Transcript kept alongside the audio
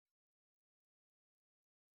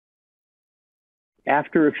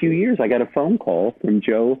after a few years, I got a phone call from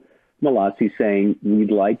Joe Malazzi saying,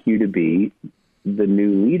 we'd like you to be the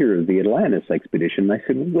new leader of the Atlantis expedition. And I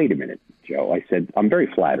said, well, wait a minute, Joe. I said, I'm very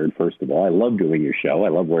flattered, first of all. I love doing your show. I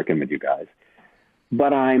love working with you guys.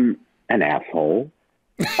 But I'm an asshole.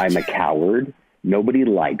 I'm a coward. Nobody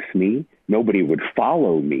likes me. Nobody would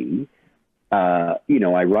follow me.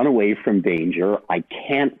 I run away from danger. I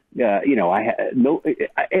can't, I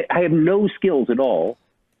have no skills at all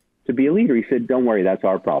to be a leader. He said, don't worry, that's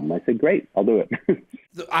our problem. I said, great, I'll do it.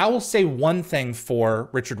 I will say one thing for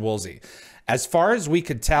Richard Woolsey. As far as we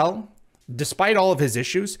could tell, despite all of his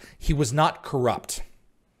issues, he was not corrupt.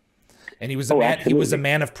 And he was a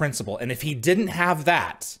man of principle. And if he didn't have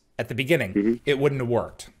that at the beginning, it wouldn't have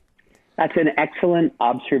worked. That's an excellent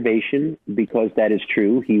observation, because that is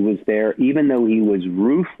true. He was there, even though he was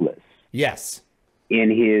ruthless. Yes.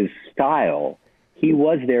 In his style, he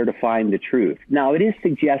was there to find the truth. Now, it is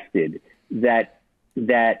suggested that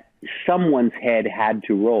someone's head had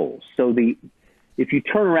to roll. So if you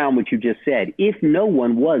turn around what you just said, if no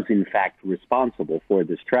one was in fact responsible for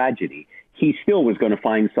this tragedy, he still was going to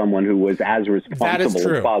find someone who was as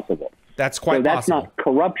responsible as possible. That's quite possible. So that's not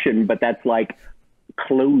corruption, but that's like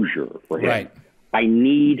closure for him. Right. I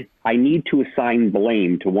need to assign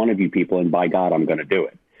blame to one of you people, and by God, I'm going to do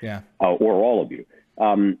it. Yeah. Or all of you.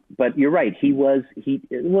 But you're right.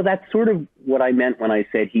 Well, that's sort of what I meant when I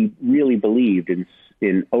said he really believed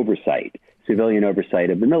in oversight, civilian oversight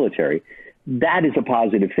of the military. That is a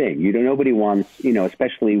positive thing. Nobody wants,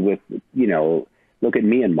 especially with, look at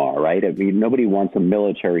Myanmar, right? I mean, nobody wants a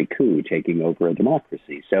military coup taking over a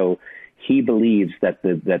democracy. So he believes that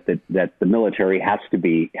the military has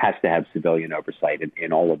to have civilian oversight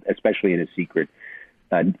in all of, especially in a secret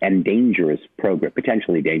and dangerous program,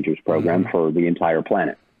 potentially dangerous program for the entire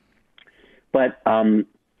planet. But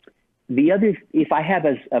the other, if I have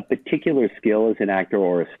a particular skill as an actor,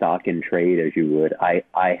 or a stock in trade, as you would, I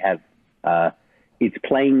have, it's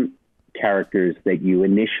playing characters that you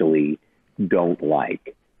initially don't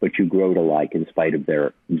like, but you grow to like in spite of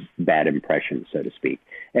their bad impressions, so to speak.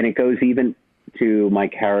 And it goes even to my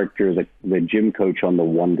character, the gym coach on the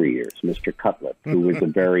Wonder Years, Mr. Cutlet, who was a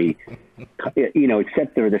very,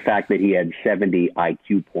 except for the fact that he had 70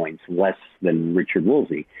 IQ points less than Richard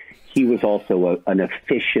Woolsey, he was also an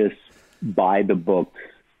officious, by-the-books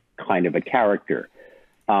kind of a character.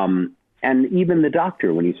 And even the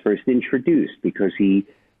doctor, when he's first introduced, because he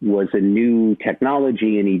was a new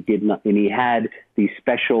technology, and he had these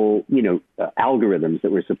special, algorithms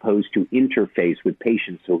that were supposed to interface with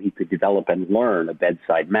patients so he could develop and learn a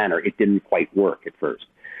bedside manner. It didn't quite work at first.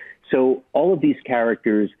 So all of these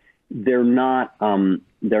characters, they're not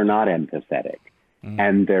empathetic,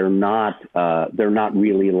 and they're not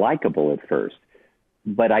really likable at first.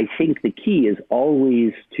 But I think the key is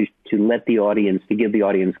always to let the audience, to give the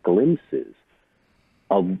audience glimpses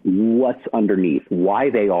of what's underneath, why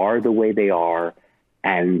they are the way they are,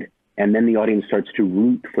 and then the audience starts to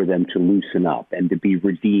root for them to loosen up and to be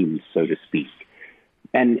redeemed, so to speak.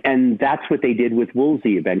 And that's what they did with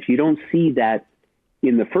Woolsey eventually. You don't see that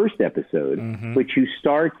in the first episode, but you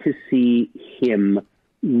start to see him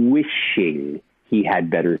wishing he had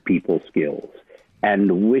better people skills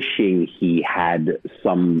and wishing he had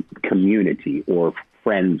some community or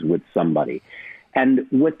friends with somebody. And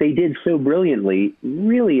what they did so brilliantly,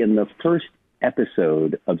 really in the first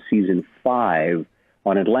episode of season 5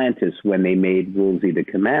 on Atlantis, when they made Woolsey the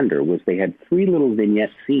commander, was they had 3 little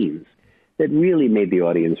vignette scenes that really made the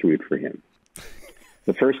audience root for him.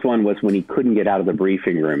 The first one was when he couldn't get out of the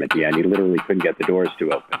briefing room at the end. He literally couldn't get the doors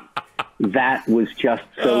to open. That was just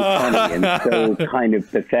so funny and so kind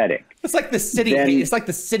of pathetic. It's like the city. It's like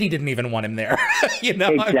the city didn't even want him there.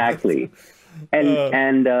 Exactly.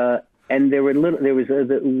 And there was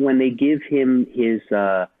when they give him his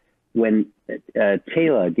when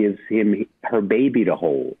Taylor gives him her baby to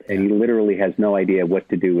hold, and he literally has no idea what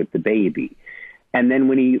to do with the baby. And then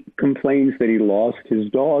when he complains that he lost his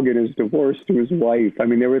dog and is divorced to his wife, I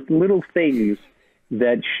mean, there were little things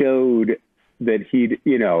that showed that he'd,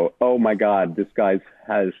 oh my God, this guy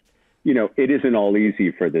has, it isn't all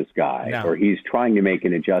easy for this guy, or he's trying to make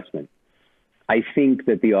an adjustment. I think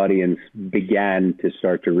that the audience began to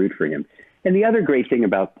start to root for him. And the other great thing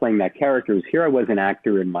about playing that character is here I was an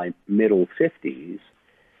actor in my middle 50s.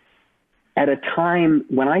 At a time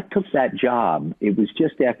when I took that job, it was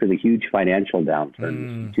just after the huge financial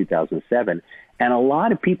downturn in 2007. And a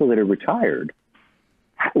lot of people that had retired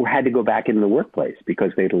had to go back into the workplace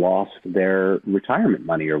because they'd lost their retirement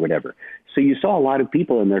money or whatever. So you saw a lot of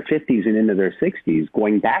people in their 50s and into their 60s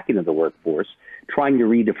going back into the workforce, trying to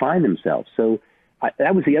redefine themselves. So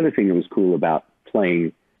that was the other thing that was cool about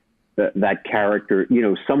playing that character, you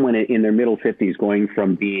know, someone in their middle 50s going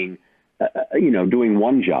from being, you know, doing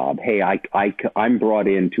one job. Hey, I'm brought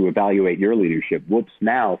in to evaluate your leadership. Whoops,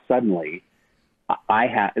 now suddenly I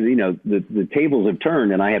have, you know, the tables have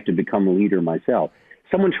turned and I have to become a leader myself.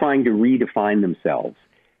 Someone trying to redefine themselves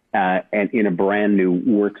and in a brand new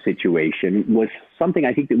work situation was something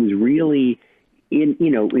I think that was really in,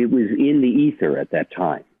 you know, it was in the ether at that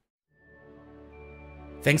time.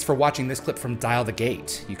 Thanks for watching this clip from Dial the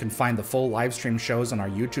Gate. You can find the full live stream shows on our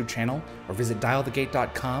YouTube channel or visit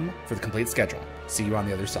dialthegate.com for the complete schedule. See you on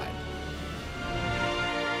the other side.